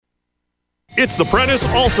It's the Prentice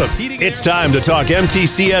Allsup Heating. It's time to talk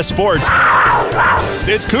MTCS sports.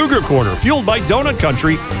 It's Cougar Corner, fueled by Donut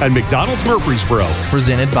Country and McDonald's Murfreesboro.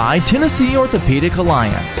 Presented by Tennessee Orthopedic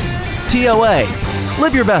Alliance. TOA.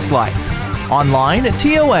 Live your best life. Online at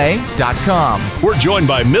TOA.com. We're joined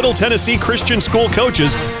by Middle Tennessee Christian School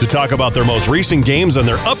coaches to talk about their most recent games and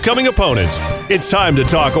their upcoming opponents. It's time to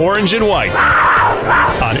talk orange and white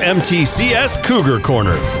on MTCS Cougar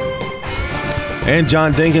Corner. And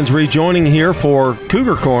John Dinkins rejoining here for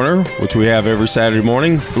Cougar Corner, which we have every Saturday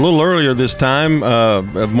morning. A little earlier this time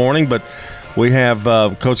of morning, but we have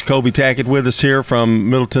Coach Kobe Tackett with us here from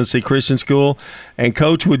Middle Tennessee Christian School. And,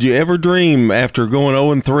 Coach, would you ever dream after going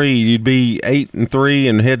 0-3 you'd be 8-3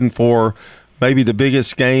 and heading for maybe the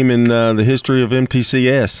biggest game in the history of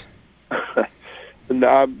MTCS?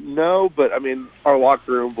 No, but, I mean, our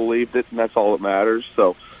locker room believed it, and that's all that matters.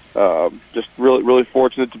 So just really, really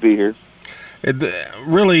fortunate to be here.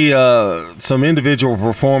 Really, some individual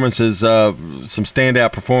performances, some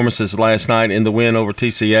standout performances last night in the win over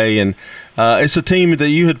TCA, and it's a team that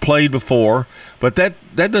you had played before, but that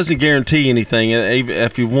doesn't guarantee anything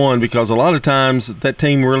if you won, because a lot of times that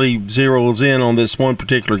team really zeroes in on this one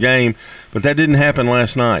particular game, but that didn't happen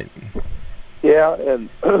last night. Yeah, and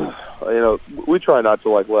we try not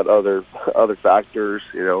to let other factors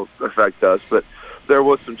affect us, but there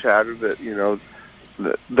was some chatter that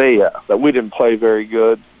that we didn't play very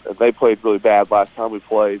good. They played really bad last time we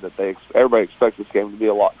played. Everybody expects this game to be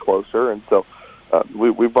a lot closer, and so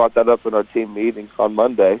we brought that up in our team meeting on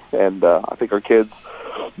Monday. And I think our kids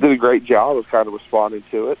did a great job of kind of responding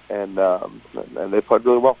to it, and they played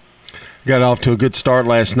really well. Got off to a good start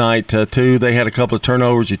last night too. They had a couple of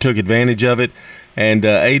turnovers. You took advantage of it, and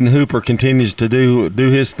Aiden Hooper continues to do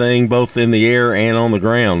his thing both in the air and on the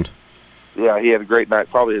ground. Yeah, he had a great night.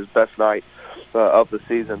 Probably his best night of the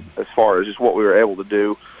season, as far as just what we were able to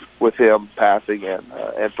do with him passing and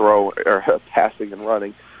passing and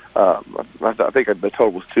running. I think the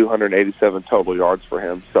total was 287 total yards for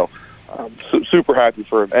him. So super happy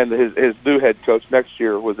for him. And his new head coach next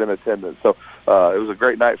year was in attendance. So it was a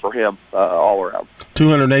great night for him all around.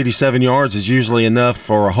 287 yards is usually enough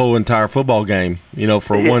for a whole entire football game.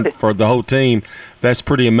 For for the whole team, that's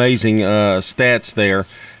pretty amazing stats there.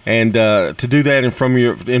 And to do that in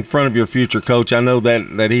front of your future coach, I know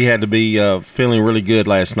that he had to be feeling really good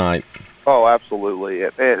last night. Oh, absolutely,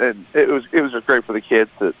 and it was just great for the kids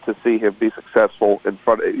to see him be successful in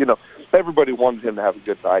front of everybody wanted him to have a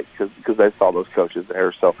good night because they saw those coaches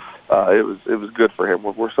there. So it was good for him.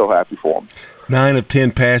 We're so happy for him. 9 of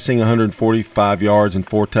 10 passing, 145 yards and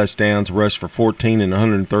 4 touchdowns, rushed for 14 and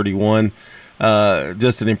 131.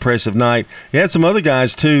 Just an impressive night. You had some other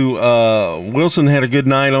guys, too. Wilson had a good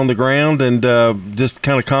night on the ground and just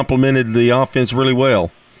kind of complimented the offense really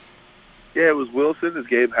well. Yeah, it was Wilson, it's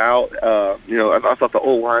Gabe Howe. I thought the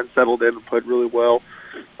O-line settled in and played really well.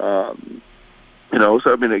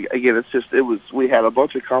 So, I mean, again, we had a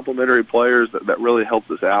bunch of complimentary players that really helped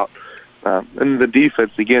us out. And the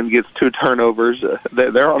defense, again, gets 2 turnovers.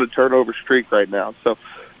 They're on a turnover streak right now. So,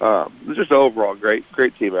 just overall great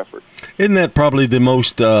team effort. Isn't that probably the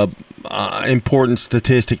most important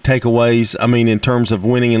statistic, takeaways, in terms of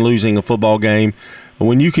winning and losing a football game?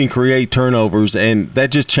 When you can create turnovers, and that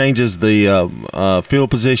just changes the field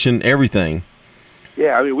position, everything.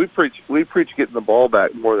 Yeah, I mean, we preach getting the ball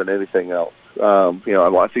back more than anything else.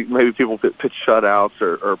 I think maybe people pitch shutouts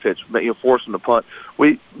or pitch, forcing the punt.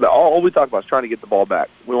 All we talk about is trying to get the ball back.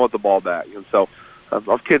 We want the ball back, and so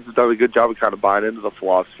our kids have done a good job of kind of buying into the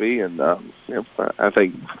philosophy, and I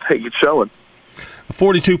think it's showing.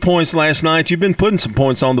 42 points last night. You've been putting some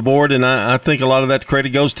points on the board, and I think a lot of that credit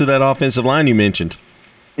goes to that offensive line you mentioned.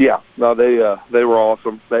 Yeah, no, they were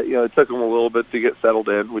awesome. It took them a little bit to get settled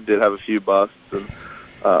in. We did have a few busts, and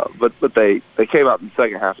but they came out in the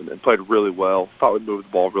second half and played really well. Thought we moved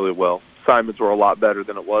the ball really well. Assignments were a lot better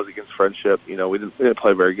than it was against Friendship. We didn't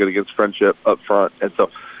play very good against Friendship up front, and so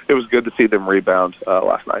it was good to see them rebound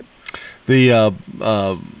last night. You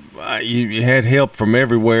had help from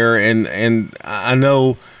everywhere, and I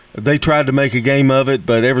know they tried to make a game of it,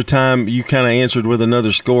 but every time you kind of answered with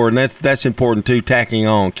another score, and that's important too. Tacking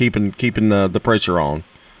on, keeping the pressure on.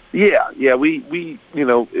 Yeah, we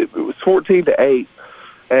it was 14-8,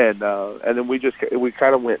 and then we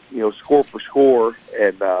kind of went score for score,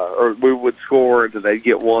 and or we would score and then they'd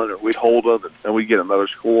get one, or we'd hold them and we'd get another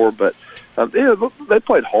score, but. They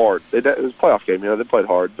played hard. It was a playoff game. They played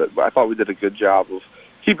hard, but I thought we did a good job of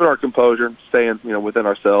keeping our composure and staying, within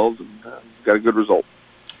ourselves, and got a good result.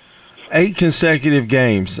 8 consecutive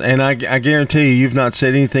games, and I guarantee you've not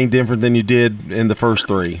said anything different than you did in the first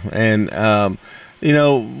 3. And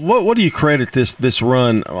what do you credit this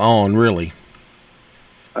run on, really?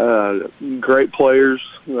 Great players,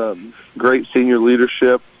 great senior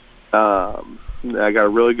leadership. I got a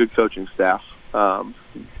really good coaching staff.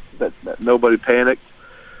 That nobody panicked.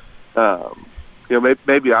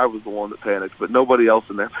 Maybe I was the one that panicked, but nobody else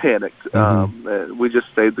in there panicked. Mm-hmm. We just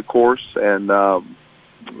stayed the course, and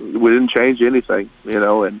we didn't change anything.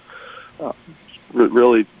 And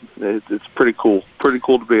really, it's pretty cool. Pretty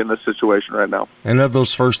cool to be in this situation right now. And of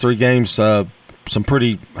those first 3 games, some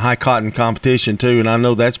pretty high cotton competition too, and I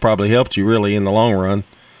know that's probably helped you really in the long run.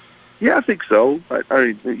 Yeah, I think so. I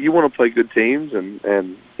mean, you want to play good teams, and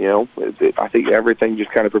I think everything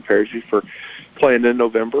just kind of prepares you for playing in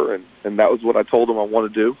November, and that was what I told them I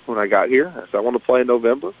want to do when I got here. I said, I want to play in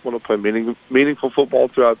November. I want to play meaningful football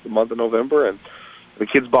throughout the month of November, and the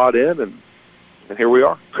kids bought in, and here we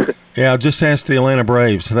are. Yeah, just ask the Atlanta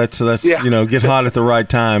Braves. That's yeah. Get hot at the right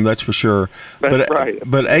time. That's for sure. That's right.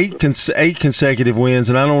 But 8 consecutive wins,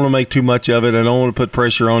 and I don't want to make too much of it. I don't want to put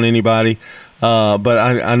pressure on anybody. But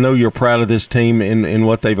I know you're proud of this team in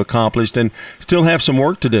what they've accomplished, and still have some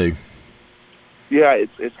work to do. Yeah,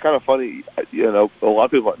 it's kind of funny. A lot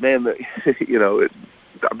of people are like, man,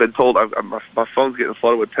 I've been told my phone's getting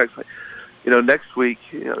flooded with texts like, next week,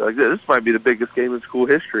 this might be the biggest game in school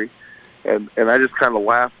history. And I just kind of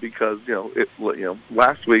laughed because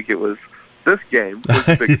last week it was this game was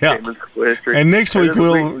the biggest game in school history, and next week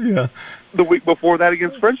the week before that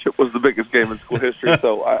against Friendship was the biggest game in school history.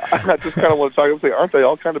 So I just kind of want to talk and say, aren't they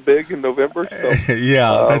all kind of big in November? So,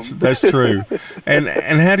 yeah, that's true. And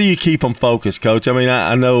how do you keep them focused, Coach? I mean,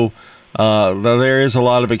 I know there is a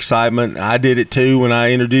lot of excitement. I did it too when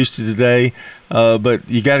I introduced you today, but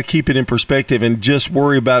you got to keep it in perspective and just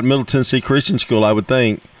worry about Middle Tennessee Christian School, I would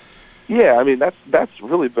think. Yeah, I mean that's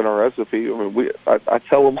really been our recipe. I mean, I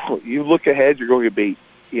tell them, you look ahead, you're going to get beat.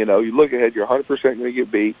 You look ahead, you're 100% going to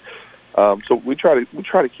get beat. So we try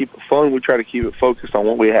to keep it fun. We try to keep it focused on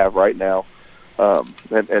what we have right now. And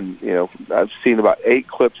I've seen about 8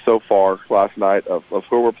 clips so far last night of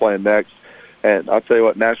who we're playing next. And I'll tell you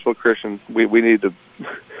what, Nashville Christian, we need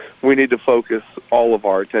to focus all of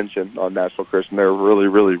our attention on Nashville Christian. They're a really,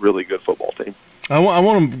 really, really good football team. I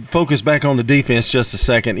want to focus back on the defense just a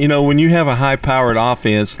second. When you have a high-powered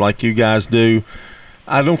offense like you guys do,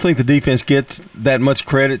 I don't think the defense gets that much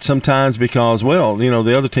credit sometimes because,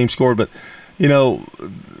 the other team scored. But,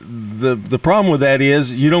 the problem with that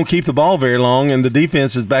is you don't keep the ball very long, and the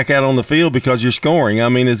defense is back out on the field because you're scoring. I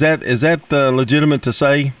mean, is that legitimate to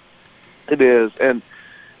say? It is, and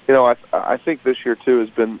I think this year too has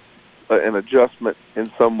been an adjustment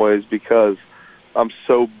in some ways because I'm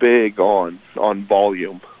so big on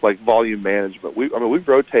volume, like volume management. We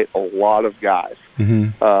rotate a lot of guys.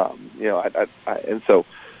 Mm-hmm. And so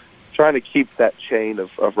trying to keep that chain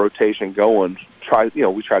of rotation going.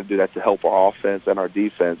 We try to do that to help our offense and our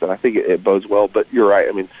defense, and I think it bodes well. But you're right.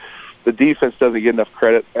 I mean, the defense doesn't get enough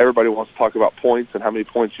credit. Everybody wants to talk about points and how many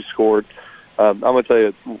points you scored. I'm going to tell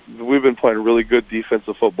you, we've been playing really good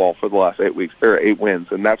defensive football for the last 8 weeks, or 8 wins,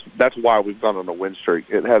 and that's why we've gone on a win streak.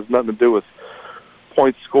 It has nothing to do with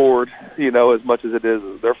points scored, as much as it is.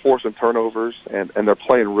 They're forcing turnovers, and they're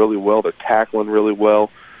playing really well. They're tackling really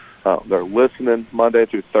well. They're listening Monday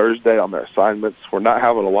through Thursday on their assignments. We're not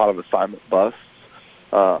having a lot of assignment busts.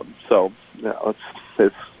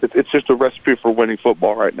 It's just a recipe for winning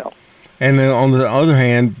football right now. And then on the other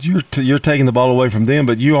hand, you're taking the ball away from them,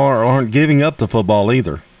 but you aren't giving up the football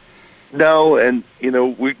either. No, and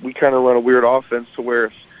we kind of run a weird offense to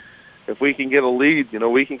where if we can get a lead,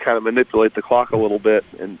 we can kind of manipulate the clock a little bit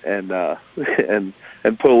and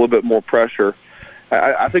put a little bit more pressure.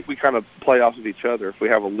 I think we kind of play off of each other. If we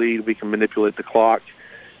have a lead, we can manipulate the clock,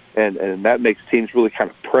 and that makes teams really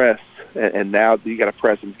kind of press. And now you got to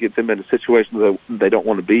press and get them into situations that they don't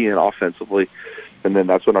want to be in offensively, and then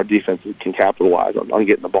that's when our defense can capitalize on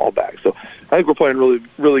getting the ball back. So I think we're playing really,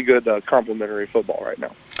 really good complementary football right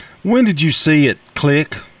now. When did you see it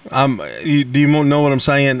click? Do you know what I'm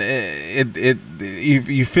saying?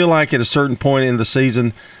 You feel like at a certain point in the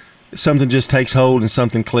season, something just takes hold and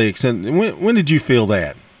something clicks. And when did you feel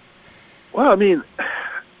that? Well, I mean,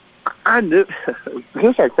 I knew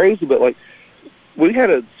this is crazy, but we had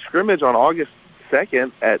a scrimmage on August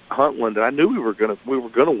 2nd at Huntland, and I knew we were gonna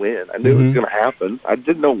win. I knew it was gonna happen. I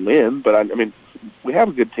didn't know when, but I mean, we have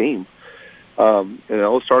a good team.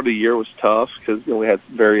 The start of the year was tough because we had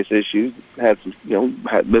various issues, had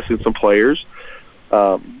missing some players.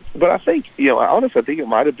 But I think honestly, I think it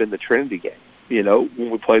might have been the Trinity game. When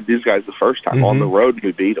we played these guys the first time on the road and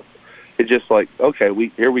we beat them. It's just okay,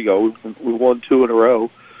 here we go. We won 2 in a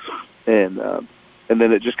row, and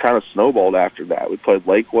then it just kind of snowballed after that. We played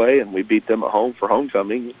Lakeway, and we beat them at home for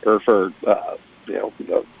homecoming, or for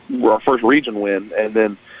our first region win, and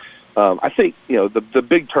then I think the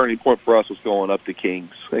big turning point for us was going up to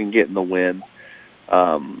Kings and getting the win.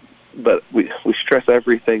 But we stress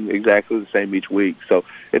everything exactly the same each week, so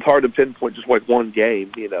it's hard to pinpoint just like one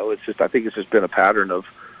game. It's just I think it's just been a pattern of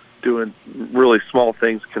doing really small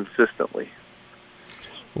things consistently.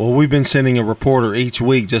 Well, we've been sending a reporter each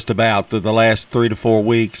week just about the last 3 to 4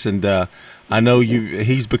 weeks, and I know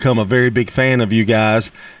he's become a very big fan of you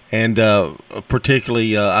guys, and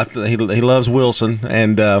particularly he loves Wilson,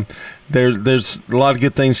 and there's a lot of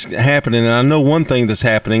good things happening. And I know one thing that's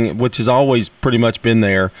happening, which has always pretty much been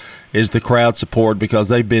there, is the crowd support, because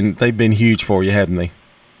they've been huge for you, haven't they?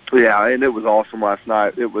 Yeah, and it was awesome last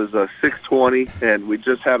night. It was 6:20, and we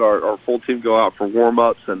just had our full team go out for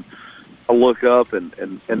warm-ups, and I look up,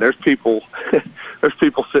 and there's people there's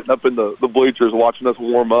people sitting up in the bleachers watching us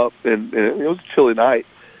warm up, and it was a chilly night,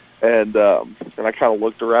 and I kind of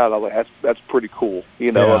looked around. I was like, that's pretty cool.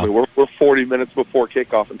 Yeah. I mean, we're 40 minutes before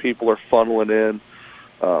kickoff, and people are funneling in.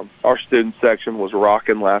 Our student section was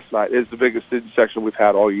rocking last night. It's the biggest student section we've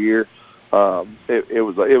had all year. It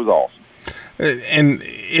was awesome. And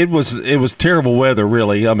it was terrible weather,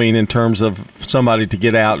 really. I mean, in terms of somebody to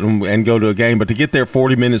get out and go to a game, but to get there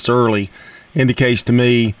 40 minutes early indicates to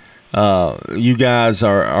me you guys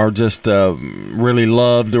are just really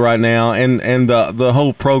loved right now, and the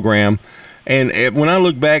whole program. And when I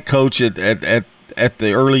look back, Coach, at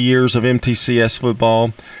the early years of MTCS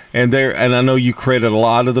football, and I know you credit a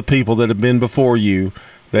lot of the people that have been before you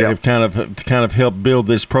that have kind of helped build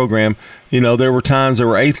this program. There were times there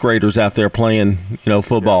were 8th graders out there playing,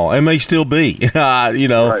 football, and may still be,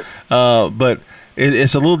 Right. But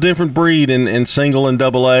it's a little different breed in single and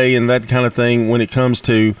double A and that kind of thing when it comes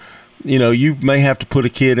to, you may have to put a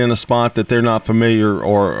kid in a spot that they're not familiar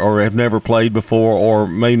or have never played before, or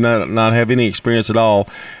may not have any experience at all.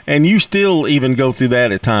 And you still even go through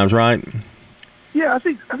that at times, right? Yeah, I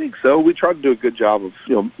think so. We try to do a good job of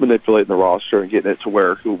manipulating the roster and getting it to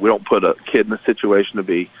where we don't put a kid in a situation to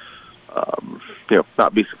be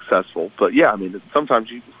not be successful. But yeah, I mean, sometimes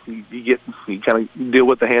you kind of deal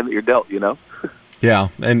with the hand that you're dealt. Yeah,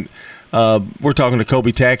 and we're talking to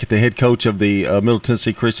Kobe Tackett, the head coach of the Middle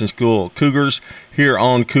Tennessee Christian School Cougars, here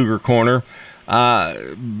on Cougar Corner.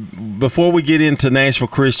 Before we get into Nashville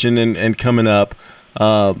Christian and coming up,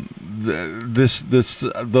 the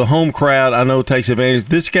home crowd I know takes advantage.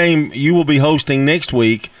 This game you will be hosting next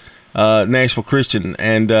week, Nashville Christian,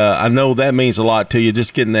 and I know that means a lot to you,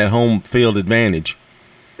 just getting that home field advantage.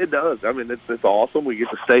 It does. I mean, it's awesome. We get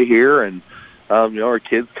to stay here, and our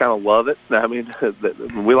kids kind of love it. I mean,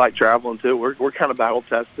 we like traveling too. We're kind of battle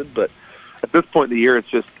tested, but at this point in the year, it's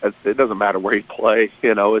just it doesn't matter where you play.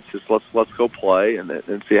 It's just let's go play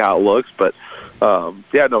and see how it looks. But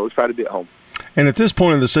we're excited to be at home. And at this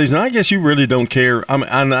point in the season, I guess you really don't care. I mean,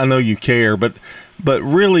 I know you care, but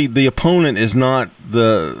really the opponent is not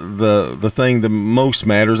the thing that most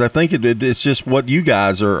matters. I think it's just what you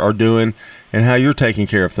guys are doing and how you're taking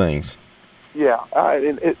care of things. Yeah,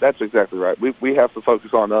 that's exactly right. We have to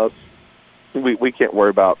focus on us. We can't worry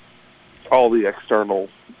about all the external,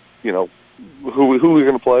 who we're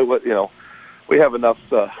going to play. What we have enough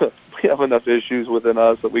issues within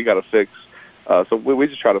us that we got to fix. So we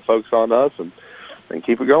just try to focus on us and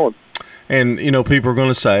keep it going. And, people are going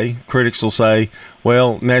to say, critics will say,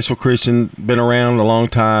 well, Nashville Christian, been around a long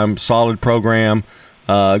time, solid program,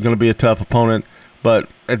 going to be a tough opponent. But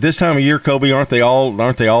at this time of year, Kobe, aren't they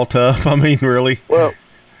all tough? I mean, really? Well,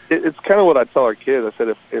 it's kind of what I tell our kids. I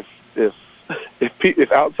said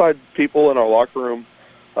if outside people in our locker room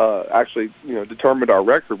actually, determined our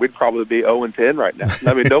record, we'd probably be 0-10 right now.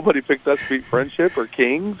 I mean, nobody picked us to beat Friendship or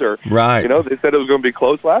Kings or, right. They said it was going to be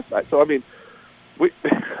close last night. So, I mean,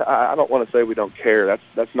 I don't want to say we don't care.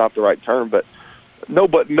 That's not the right term, but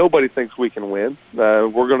nobody thinks we can win.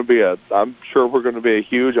 I'm sure we're going to be a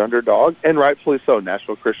huge underdog, and rightfully so.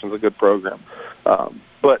 Nashville Christian's a good program.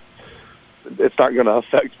 But it's not going to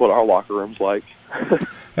affect what our locker room's like.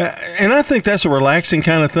 And I think that's a relaxing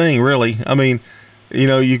kind of thing, really. I mean,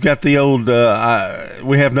 you've got the old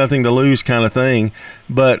we have nothing to lose kind of thing.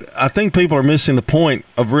 But I think people are missing the point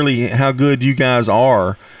of really how good you guys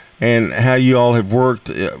are and how you all have worked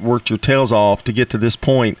your tails off to get to this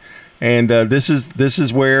point. And this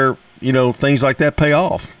is where, things like that pay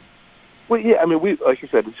off. Well, yeah, I mean, like you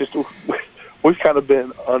said, it's just we've kind of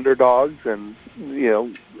been underdogs and,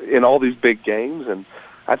 in all these big games. And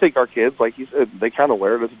I think our kids, like you said, they kind of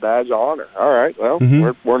wear it as a badge of honor. All right, well,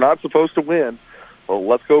 we're not supposed to win. Well,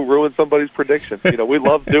 let's go ruin somebody's prediction. We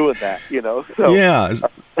love doing that, So. Yeah,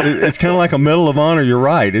 it's kind of like a Medal of Honor. You're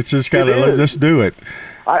right. It's just kind of, let's do it.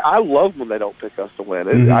 I love when they don't pick us to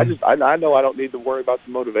win. I know I don't need to worry about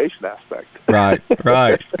the motivation aspect. Right.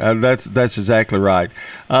 That's exactly right.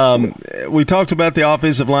 We talked about the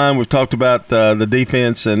offensive line. We've talked about the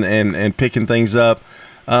defense and picking things up.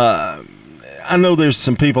 I know there's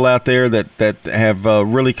some people out there that have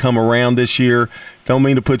really come around this year. Don't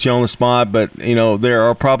mean to put you on the spot, but there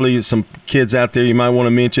are probably some kids out there you might want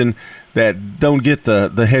to mention that don't get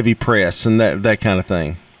the heavy press and that kind of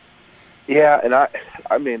thing. Yeah, and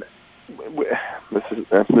I mean, this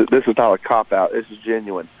is not a cop out. This is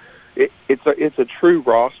genuine. It's a true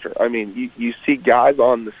roster. I mean, you see guys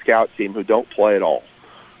on the scout team who don't play at all,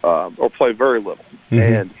 or play very little,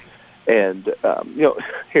 and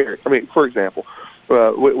here, I mean, for example,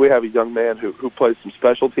 we have a young man who plays some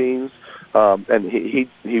special teams, and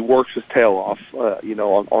he works his tail off,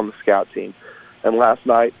 on the scout team. And last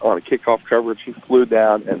night on a kickoff coverage, he flew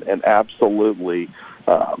down and absolutely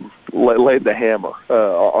laid the hammer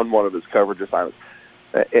on one of his coverage assignments.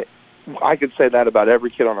 I could say that about every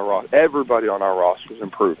kid on our roster. Everybody on our roster is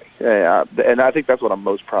improving, and I think that's what I'm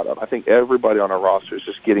most proud of. I think everybody on our roster is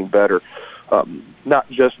just getting better. Not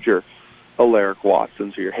just your Alaric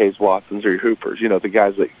Watsons or your Hayes Watsons or your Hoopers, the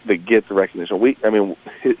guys that get the recognition.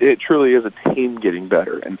 It truly is a team getting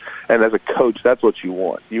better, and as a coach, that's what you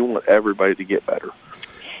want. You want everybody to get better.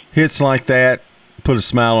 Hits like that put a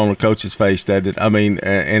smile on a coach's face, doesn't it? I mean,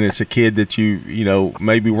 and it's a kid that you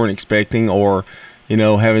maybe weren't expecting, or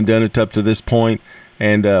haven't done it up to this point,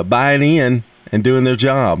 and buying in and doing their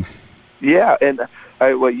job. Yeah, and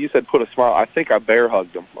you said put a smile. I think I bear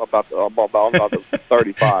hugged them about the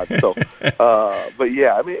 35. So, but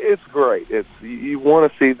yeah, I mean, it's great. You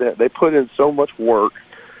want to see that they put in so much work,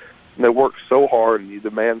 and they work so hard, and you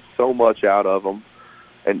demand so much out of them,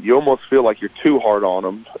 and you almost feel like you're too hard on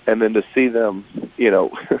them. And then to see them,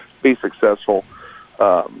 be successful,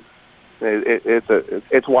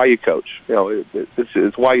 it's why you coach.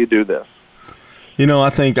 It's why you do this. I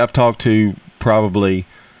think I've talked to probably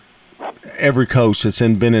every coach that's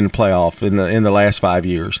been in the playoff in the last 5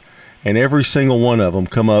 years, and every single one of them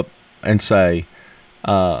come up and say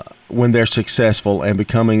when they're successful and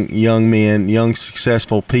becoming young men, young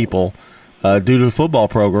successful people due to the football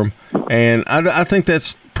program. And I think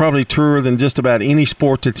that's probably truer than just about any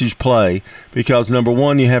sport that you play, because number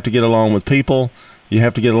one, you have to get along with people. You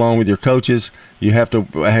have to get along with your coaches. You have to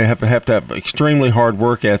have extremely hard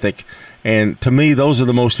work ethic. And to me, those are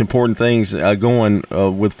the most important things going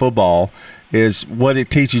with football, is what it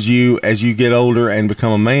teaches you as you get older and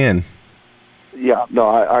become a man. Yeah, no,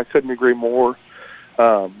 I couldn't agree more.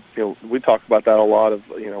 We talk about that a lot of,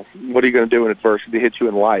 what are you going to do when adversity hits you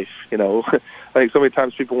in life? I think so many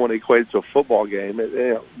times people want to equate it to a football game.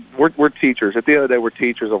 We're teachers. At the end of the day, we're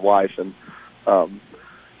teachers of life. And,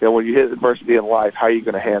 when you hit adversity in life, how are you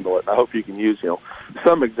going to handle it? And I hope you can use,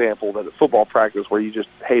 some example that at football practice where you just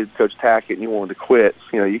hated Coach Tackett and you wanted to quit.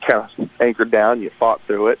 You kind of anchored down, you fought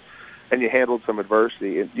through it, and you handled some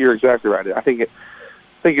adversity. And you're exactly right. I think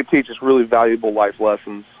it teaches really valuable life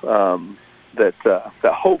lessons that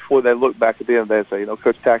hopefully they look back at the end of the day and say,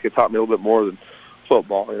 Coach Tackett taught me a little bit more than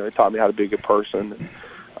football. He taught me how to be a good person.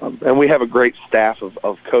 And we have a great staff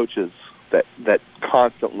of coaches that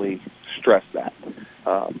constantly stress that.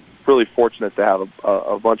 Really fortunate to have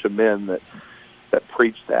a bunch of men that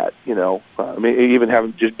preach that. Even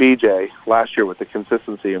having just BJ last year with the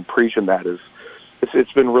consistency and preaching that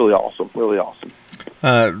it's been really awesome, really awesome.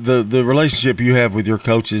 The relationship you have with your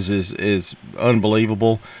coaches is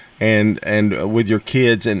unbelievable, and with your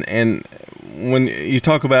kids, and when you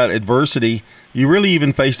talk about adversity, you really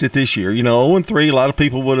even faced it this year. 0-3, a lot of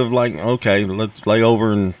people would have okay, let's lay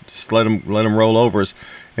over and just let them roll over us.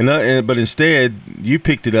 But instead, you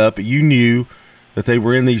picked it up. You knew that they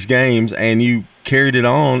were in these games, and you carried it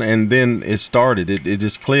on, and then it started. It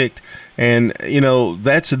just clicked. And,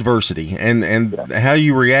 that's adversity. And how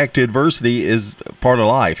you react to adversity is part of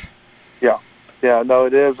life. Yeah. Yeah, no,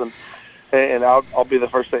 it is. And I'll be the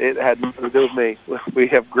first to say it had nothing to do with me. We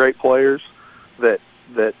have great players that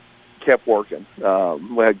kept working.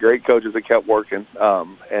 We had great coaches that kept working.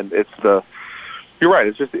 And you're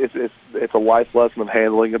right. It's a life lesson of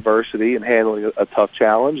handling adversity and handling a tough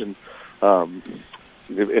challenge. And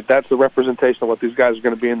if that's the representation of what these guys are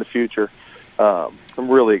going to be in the future, I'm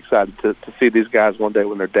really excited to see these guys one day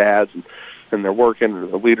when they're dads and they're working, or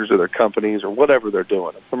the leaders of their companies, or whatever they're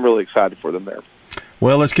doing. I'm really excited for them there.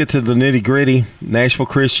 Well, let's get to the nitty-gritty. Nashville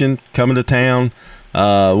Christian coming to town.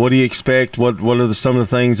 What do you expect? What are some of the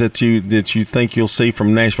things that you think you'll see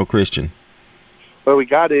from Nashville Christian? Well, we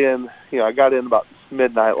got in. I got in about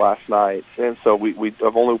midnight last night, and so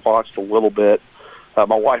I've only watched a little bit. My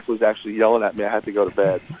wife was actually yelling at me. I had to go to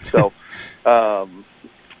bed. So,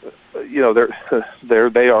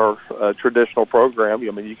 they are a traditional program.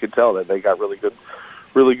 I mean, you can tell that they got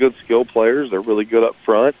really good skill players. They're really good up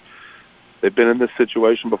front. They've been in this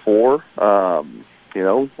situation before. We're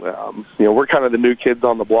kind of the new kids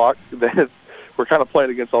on the block. We're kind of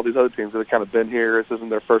playing against all these other teams that have kind of been here. This isn't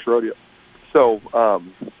their first rodeo. So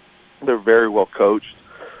they're very well coached,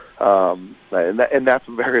 and that's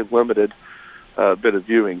a very limited bit of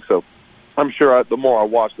viewing. So I'm sure the more I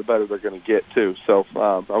watch, the better they're going to get too. So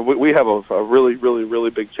we have a really, really, really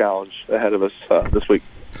big challenge ahead of us this week.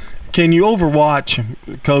 Can you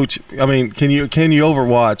overwatch, Coach? I mean, can you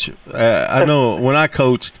overwatch? I know when I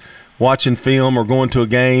coached, watching film or going to a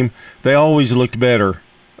game, they always looked better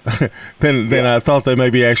than I thought they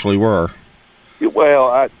maybe actually were.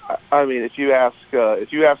 Well, I mean, if you ask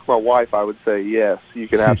my wife, I would say yes, you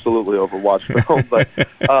can absolutely overwatch film. But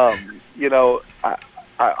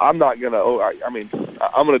I'm not gonna. I mean,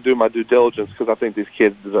 I'm gonna do my due diligence because I think these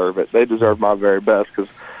kids deserve it. They deserve my very best because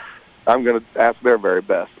I'm gonna ask their very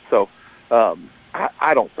best. So I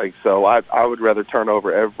don't think so. I would rather turn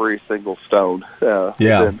over every single stone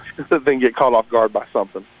than get caught off guard by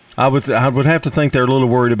something. I would have to think they're a little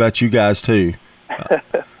worried about you guys too.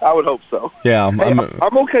 I would hope so. Yeah,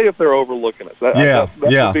 I'm okay if they're overlooking us. That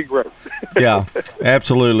would be great. Yeah,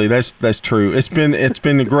 absolutely. That's true. It's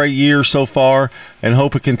been a great year so far, and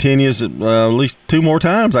hope it continues at least 2 more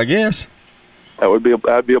times, I guess. That'd be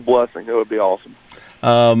a blessing. It would be awesome.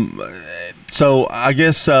 So I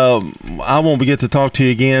guess I won't get to talk to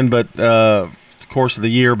you again, but course of the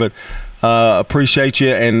year. But appreciate you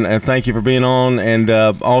and thank you for being on, and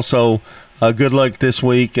also. Good luck this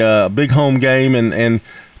week. Big home game and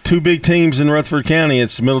 2 big teams in Rutherford County.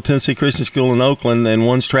 It's Middle Tennessee Christian School in Oakland, and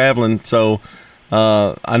one's traveling. So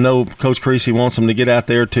I know Coach Creasy wants them to get out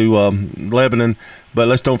there to Lebanon, but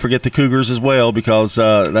let's don't forget the Cougars as well, because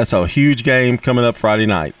that's a huge game coming up Friday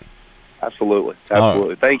night. Absolutely.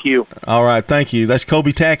 Thank you. All right, thank you. That's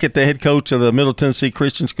Kobe Tackett, the head coach of the Middle Tennessee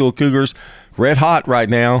Christian School Cougars. Red hot right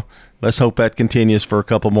now. Let's hope that continues for a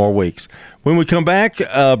couple more weeks. When we come back,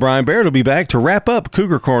 Brian Barrett will be back to wrap up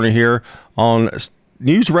Cougar Corner here on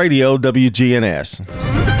News Radio WGNS.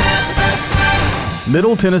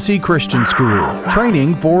 Middle Tennessee Christian School,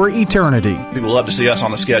 training for eternity. People love to see us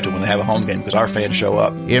on the schedule when they have a home game because our fans show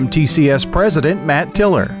up. MTCS President Matt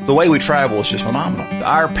Tiller. The way we travel is just phenomenal.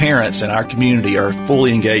 Our parents and our community are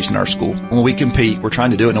fully engaged in our school. When we compete, we're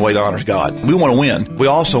trying to do it in a way that honors God. We want to win. We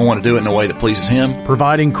also want to do it in a way that pleases Him.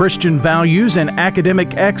 Providing Christian values and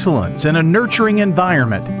academic excellence in a nurturing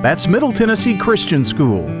environment. That's Middle Tennessee Christian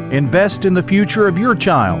School. Invest in the future of your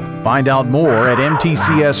child. Find out more at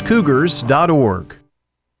mtcscougars.org.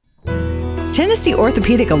 Tennessee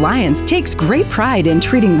Orthopedic Alliance takes great pride in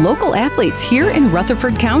treating local athletes here in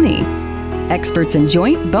Rutherford County. Experts in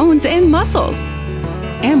joint, bones, and muscles.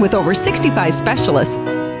 And with over 65 specialists,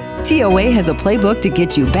 TOA has a playbook to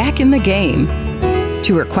get you back in the game.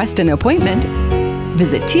 To request an appointment,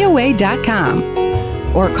 visit TOA.com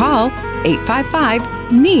or call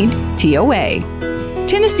 855-NEED-TOA.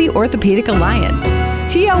 Tennessee Orthopedic Alliance.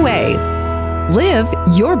 TOA. Live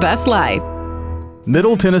your best life.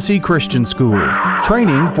 Middle Tennessee Christian School,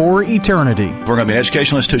 training for eternity. We're going to be an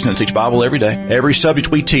educational institution that teach Bible every day. Every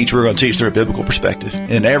subject we teach, we're going to teach through a biblical perspective.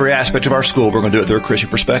 In every aspect of our school, we're going to do it through a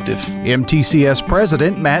Christian perspective. MTCS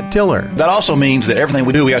President Matt Tiller. That also means that everything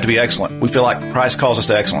we do, we have to be excellent. We feel like Christ calls us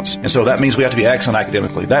to excellence. And so that means we have to be excellent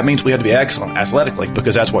academically. That means we have to be excellent athletically,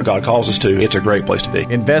 because that's what God calls us to. It's a great place to be.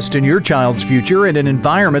 Invest in your child's future in an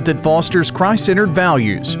environment that fosters Christ-centered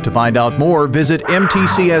values. To find out more, visit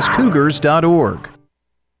mtcscougars.org.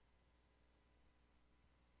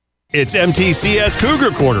 It's MTCS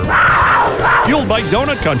Cougar Corner, fueled by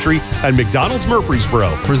Donut Country and McDonald's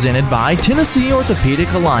Murfreesboro. Presented by Tennessee Orthopedic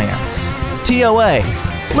Alliance. TOA.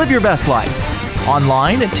 Live your best life.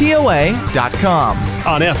 Online at TOA.com.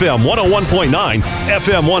 On FM 101.9,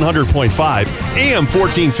 FM 100.5, AM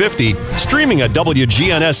 1450, streaming at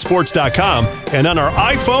WGNSSports.com, and on our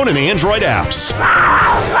iPhone and Android apps.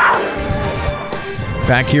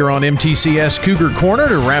 Back here on MTCS Cougar Corner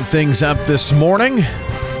to wrap things up this morning.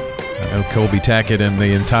 I know Kobe Tackett and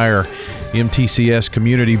the entire MTCS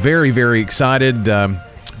community very, very excited.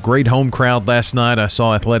 Great home crowd last night. I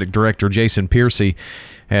saw Athletic Director Jason Piercy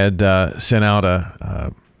had sent out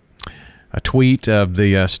a tweet of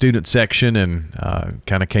the student section and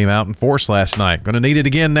kind of came out in force last night. Going to need it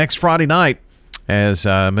again next Friday night as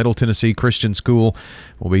Middle Tennessee Christian School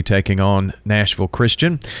will be taking on Nashville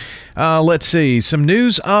Christian. Let's see, some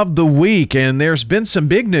news of the week, and there's been some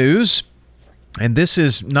big news And this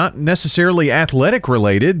is not necessarily athletic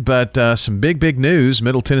related, but some big news.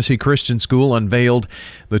 Middle Tennessee Christian School unveiled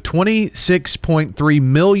the $26.3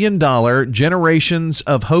 million Generations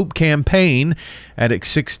of Hope campaign at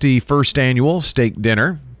its 61st annual steak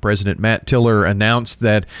dinner. President Matt Tiller announced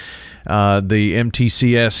that the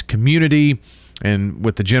MTCS community, and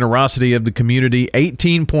with the generosity of the community,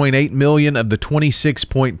 $18.8 million of the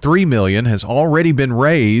 $26.3 million has already been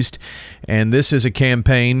raised. And this is a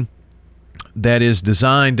campaign that is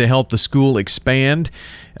designed to help the school expand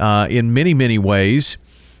in many ways.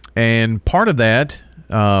 And part of that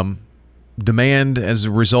demand as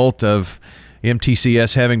a result of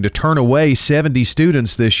MTCS having to turn away 70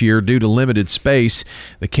 students this year due to limited space.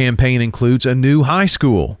 The campaign includes a new high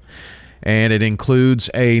school, and it includes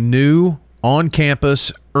a new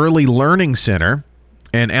on-campus early learning center,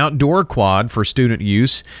 an outdoor quad for student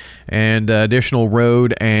use, and additional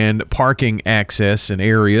road and parking access and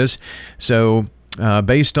areas. So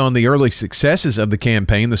based on the early successes of the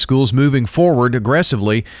campaign, the school's moving forward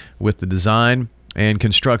aggressively with the design and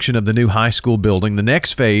construction of the new high school building. The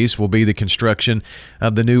next phase will be the construction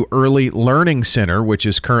of the new Early Learning Center, which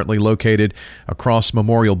is currently located across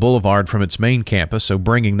Memorial Boulevard from its main campus, so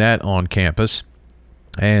bringing that on campus.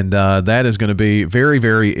 And that is going to be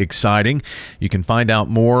very exciting. You can find out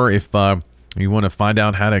more if you want to find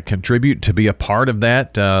out how to contribute to be a part of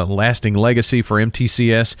that lasting legacy for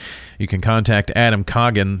MTCS. You can contact Adam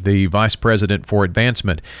Coggin, the Vice President for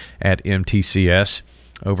Advancement at MTCS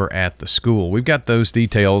over at the school. We've got those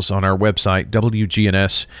details on our website,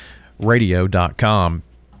 WGNSradio.com.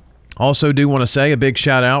 Also do want to say a big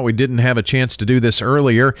shout out. We didn't have a chance to do this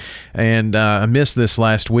earlier, and I missed this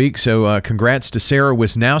last week, so congrats to Sarah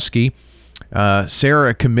Wisnowski.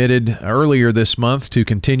 Sarah committed earlier this month to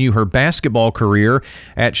continue her basketball career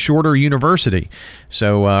at Shorter University.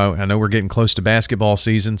 So I know we're getting close to basketball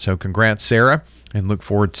season, so congrats, Sarah, and look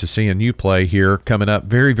forward to seeing you play here coming up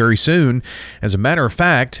very soon. As a matter of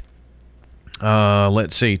fact,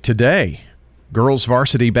 let's see, today, girls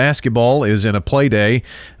varsity basketball is in a play day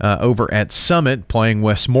over at Summit playing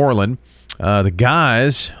Westmoreland. The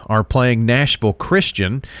guys are playing Nashville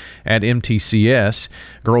Christian at MTCS.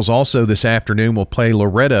 Girls also this afternoon will play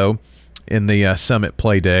Loretto in the Summit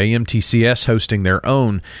play day. MTCS hosting their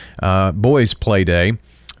own boys play day.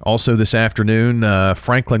 Also this afternoon,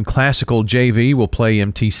 Franklin Classical JV will play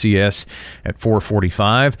MTCS at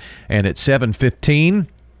 4:45, and at 7:15,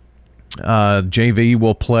 JV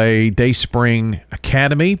will play Dayspring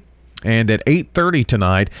Academy. And at 8:30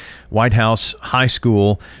 tonight, White House High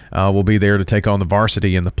School will be there to take on the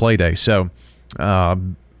varsity in the play day. So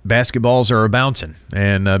basketballs are a-bouncing,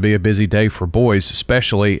 and be a busy day for boys,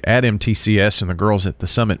 especially at MTCS, and the girls at the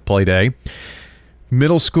Summit play day.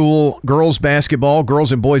 Middle school girls basketball,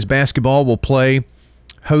 girls and boys basketball will play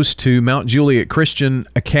host to Mount Juliet Christian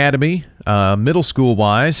Academy, middle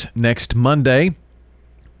school-wise, next Monday.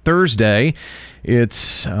 Thursday,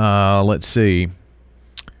 it's, let's see,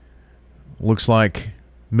 looks like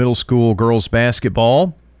middle school girls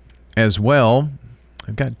basketball as well.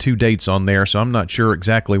 I've got 2 dates on there, so I'm not sure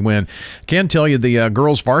exactly when. I can tell you the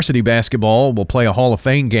girls varsity basketball will play a Hall of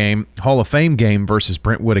Fame game versus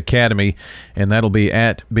Brentwood Academy, and that'll be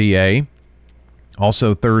at BA.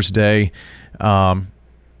 Also Thursday, got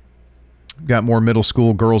more middle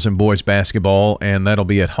school girls and boys basketball, and that'll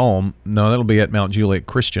be at home. No, that'll be at Mount Juliet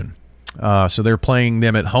Christian. So they're playing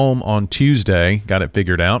them at home on Tuesday, got it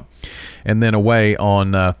figured out, and then away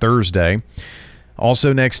on Thursday.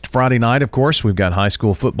 Also next Friday night, of course, we've got high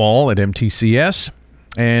school football at MTCS,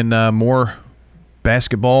 and more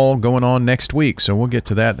basketball going on next week. So we'll get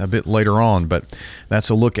to that a bit later on, but that's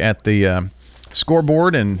a look at the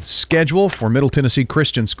scoreboard and schedule for Middle Tennessee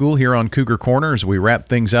Christian School here on Cougar Corner as we wrap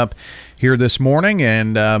things up here this morning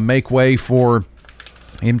and make way for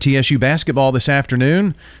MTSU basketball this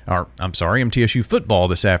afternoon, MTSU football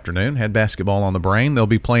this afternoon. Had basketball on the brain. They'll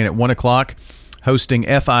be playing at 1 o'clock, hosting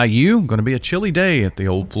FIU. Going to be a chilly day at the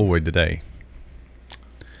Old Floyd today.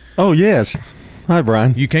 Oh, yes. Hi,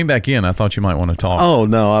 Brian. You came back in. I thought you might want to talk. Oh,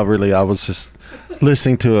 no, I was just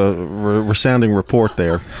listening to a resounding report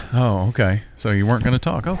there. Oh, okay. So you weren't going to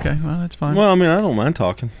talk. Okay, well, that's fine. Well, I mean, I don't mind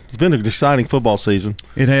talking. It's been an exciting football season.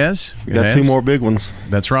 It has. We got 2 more big ones.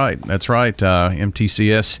 That's right.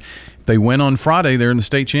 MTCS, they win on Friday. They're in the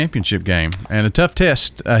state championship game. And a tough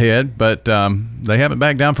test ahead, but they haven't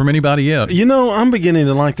backed down from anybody yet. You know, I'm beginning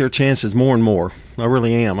to like their chances more and more. I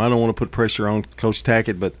really am. I don't want to put pressure on Coach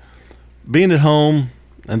Tackett, but being at home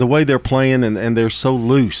and the way they're playing and they're so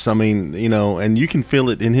loose, I mean, you know, and you can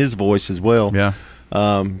feel it in his voice as well. Yeah.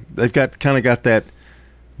 They've got that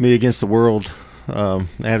me against the world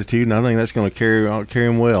attitude, and I think that's going to carry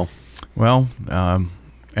them well. Well,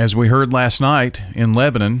 as we heard last night in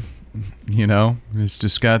Lebanon, it's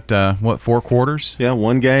just got, 4 quarters? Yeah,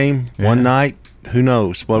 one game, one night. Who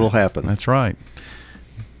knows what'll happen? That's right.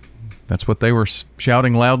 That's what they were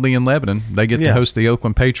shouting loudly in Lebanon. They get to host the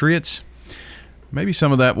Oakland Patriots. Maybe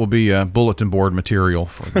some of that will be bulletin board material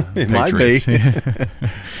for the Patriots. Might be.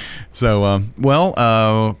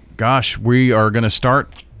 So, gosh, we are going to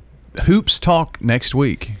start Hoops Talk next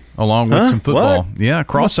week along with some football. What? Yeah,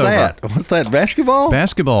 crossover. What's that? Basketball?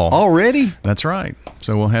 Basketball. Already? That's right.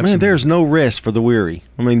 So we'll have there's no rest for the weary.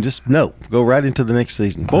 I mean, just go right into the next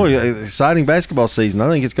season. Boy, exciting basketball season. I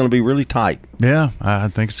think it's going to be really tight. Yeah, I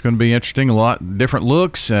think it's going to be interesting. A lot different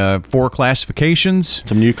looks, 4 classifications.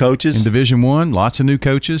 Some new coaches. In Division I, lots of new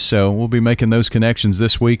coaches. So we'll be making those connections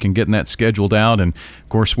this week and getting that scheduled out. And, of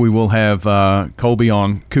course, we will have Colby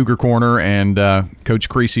on Cougar Corner, and Coach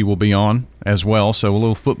Creasy will be on as well. So a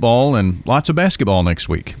little football and lots of basketball next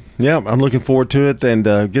week. Yeah, I'm looking forward to it, and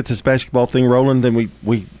get this basketball thing rolling. Then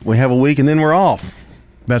we have a week, and then we're off.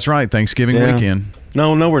 That's right, Thanksgiving weekend.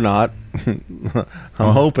 No, we're not. I'm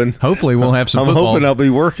hoping. Hopefully we'll have some football. I'm hoping I'll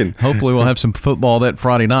be working. Hopefully we'll have some football that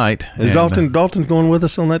Friday night. Is Dalton going with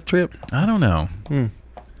us on that trip? I don't know.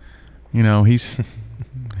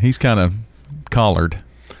 He's kind of collared.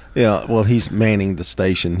 Yeah, well, he's manning the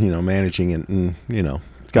station, managing it, and,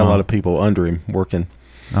 it's got a lot of people under him working.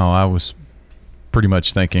 Oh, I was pretty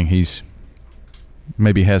much thinking he's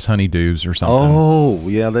maybe has honeydews or something. Oh,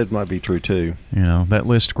 yeah, that might be true too. That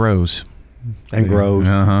list grows. And grows.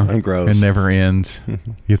 And grows. It never ends.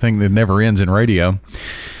 You think it never ends in radio.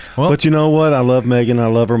 Well, but you know what? I love Megan. I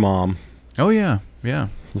love her mom. Oh, yeah. Yeah.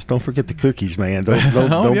 Just don't forget the cookies, man.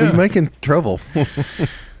 Don't be making trouble.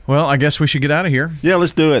 Well, I guess we should get out of here. Yeah,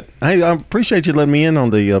 let's do it. Hey, I appreciate you letting me in on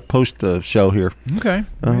the post show here. Okay.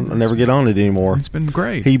 I never get on it anymore. It's been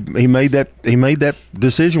great. He made that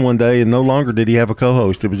decision one day, and no longer did he have a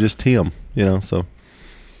co-host. It was just him, so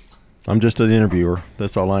I'm just an interviewer.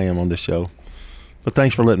 That's all I am on this show. But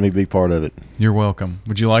thanks for letting me be part of it. You're welcome.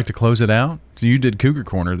 Would you like to close it out? So you did Cougar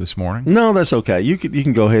Corner this morning. No, that's okay. You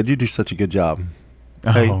can go ahead. You do such a good job.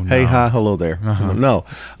 Hey, hi, hello there. No.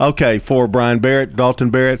 Okay, for Brian Barrett, Dalton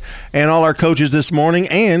Barrett, and all our coaches this morning,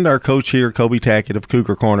 and our coach here, Colby Tackett of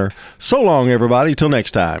Cougar Corner. So long, everybody. Till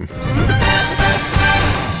next time.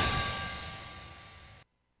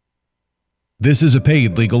 This is a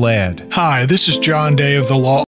paid legal ad. Hi, this is John Day of the Law